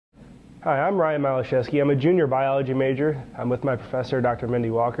Hi, I'm Ryan Malashevsky. I'm a junior biology major. I'm with my professor, Dr. Mindy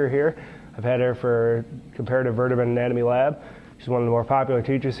Walker here. I've had her for comparative vertebrate anatomy lab. She's one of the more popular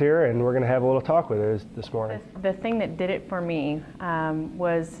teachers here, and we're going to have a little talk with her this morning. The thing that did it for me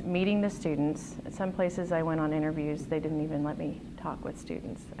was meeting the students. Some places I went on interviews, they didn't even let me talk with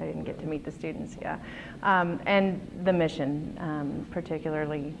students. I didn't get to meet the students, and the mission,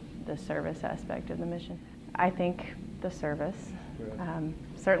 particularly the service aspect of the mission. I think the service,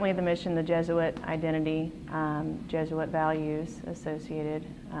 certainly the mission, the Jesuit identity, Jesuit values associated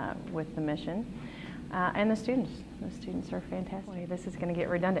with the mission, and the students. The students are fantastic. This is going to get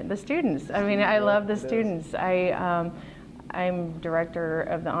redundant. The students. I mean, I love the students. I'm director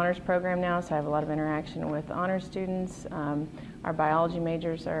of the honors program now, so I have a lot of interaction with honors students. Our biology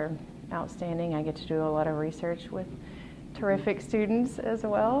majors are outstanding. I get to do a lot of research with terrific students as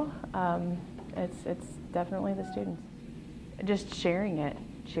well. It's definitely the students. Just sharing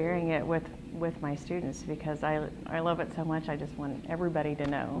it with my students, because I love it so much. I just want everybody to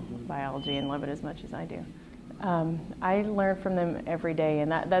know biology and love it as much as I do. I learn from them every day,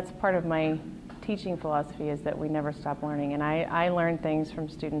 and that's part of my teaching philosophy, is that we never stop learning. And I learn things from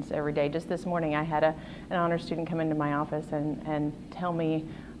students every day. Just this morning I had an honor student come into my office and tell me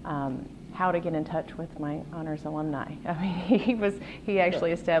how to get in touch with my honors alumni. I mean, he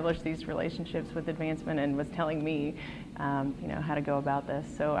actually established these relationships with advancement and was telling me how to go about this.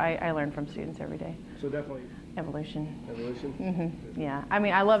 So I learn from students every day. So definitely evolution. Evolution? Mm-hmm. Yeah. I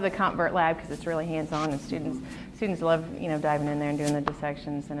mean, I love the CompVert lab because it's really hands-on, and students love diving in there and doing the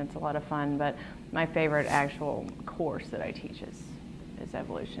dissections, and it's a lot of fun. But my favorite actual course that I teach is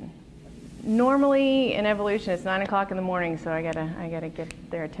evolution. Normally in evolution it's 9 o'clock in the morning, so I gotta get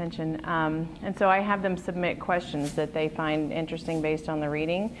their attention, and so I have them submit questions that they find interesting based on the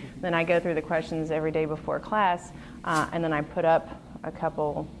reading. Then I go through the questions every day before class, and then I put up a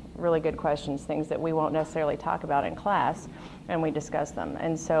couple really good questions, things that we won't necessarily talk about in class, and we discuss them.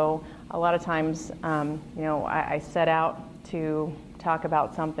 And so a lot of times, I set out to talk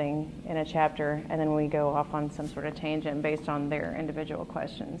about something in a chapter, and then we go off on some sort of tangent based on their individual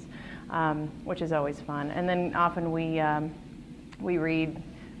questions, which is always fun. And then often we read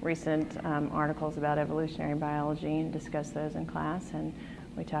recent articles about evolutionary biology and discuss those in class, and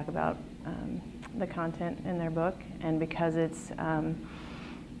we talk about the content in their book. And because it's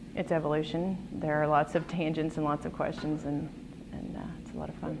evolution, there are lots of tangents and lots of questions, and it's a lot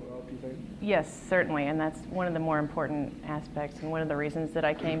of fun. Yes, certainly, and that's one of the more important aspects, and one of the reasons that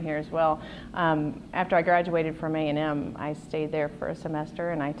I came here as well. After I graduated from A&M, I stayed there for a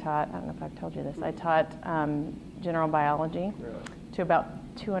semester, and I taught, I don't know if I've told you this, I taught general biology to about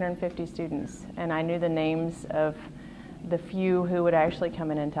 250 students, and I knew the names of the few who would actually come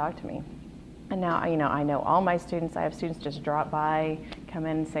in and talk to me. And now, I know all my students. I have students just drop by, come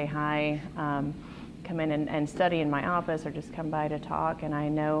in and say hi, come in and study in my office, or just come by to talk, and I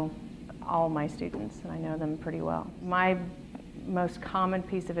know all my students, and I know them pretty well. My most common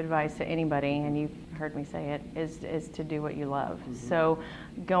piece of advice to anybody, and you've heard me say it, is to do what you love. Mm-hmm. So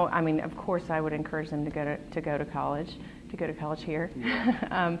of course I would encourage them to go to college here.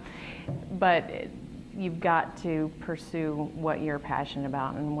 Yeah. But you've got to pursue what you're passionate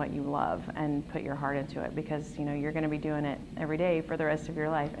about and what you love, and put your heart into it, because you're going to be doing it every day for the rest of your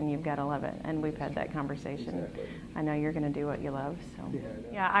life, and you've got to love it. And we've had that conversation. Exactly. I know you're going to do what you love. So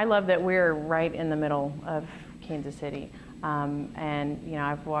yeah, I love that we're right in the middle of Kansas City, and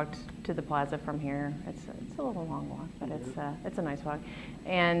I've walked to the plaza from here. It's a little long walk, but it's a nice walk.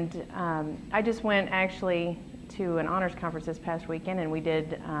 And I just went actually to an honors conference this past weekend, and we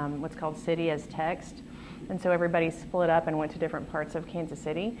did what's called City as Text. And so everybody split up and went to different parts of Kansas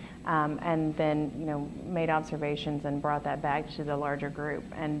City, and then made observations and brought that back to the larger group.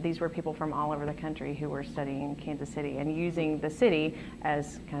 And these were people from all over the country who were studying Kansas City and using the city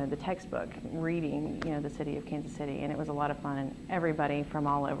as kind of the textbook, reading the city of Kansas City. And it was a lot of fun, and everybody from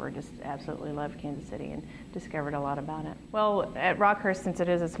all over just absolutely loved Kansas City and discovered a lot about it. Well, at Rockhurst, since it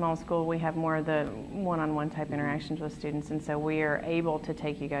is a small school, we have more of the one-on-one type interactions with students, and so we are able to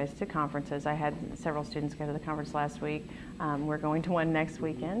take you guys to conferences. I had several students go to the conference last week. We're going to one next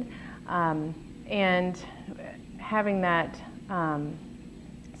weekend. And having that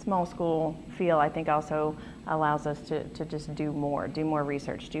small school feel, I think, also allows us to just do more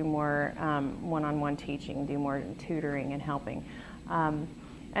research, do more one-on-one teaching, do more tutoring and helping.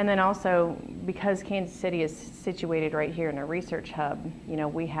 And then also, because Kansas City is situated right here in a research hub,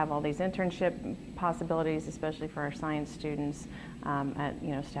 we have all these internship possibilities, especially for our science students at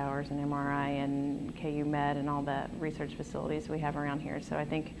Stowers and MRI and KU Med and all the research facilities we have around here. So I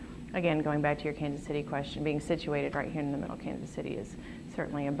think, again, going back to your Kansas City question, being situated right here in the middle of Kansas City is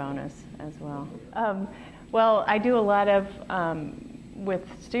certainly a bonus as well. Well, I do a lot of, with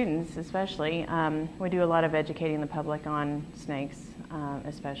students especially, we do a lot of educating the public on snakes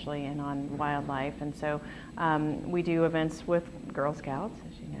especially, and on wildlife. And so we do events with Girl Scouts,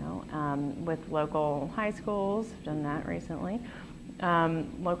 as you know, with local high schools. I've done that recently.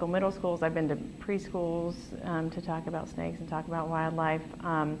 Local middle schools. I've been to preschools to talk about snakes and talk about wildlife.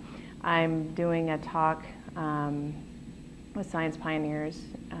 I'm doing a talk with Science Pioneers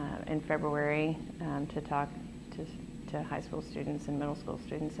in February to talk to high school students and middle school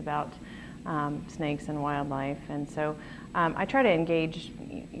students about snakes and wildlife. And so I try to engage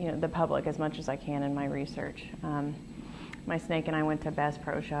the public as much as I can in my research. My snake and I went to Bass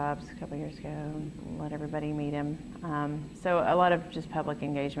Pro Shops a couple years ago and let everybody meet him. So a lot of just public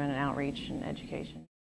engagement and outreach and education.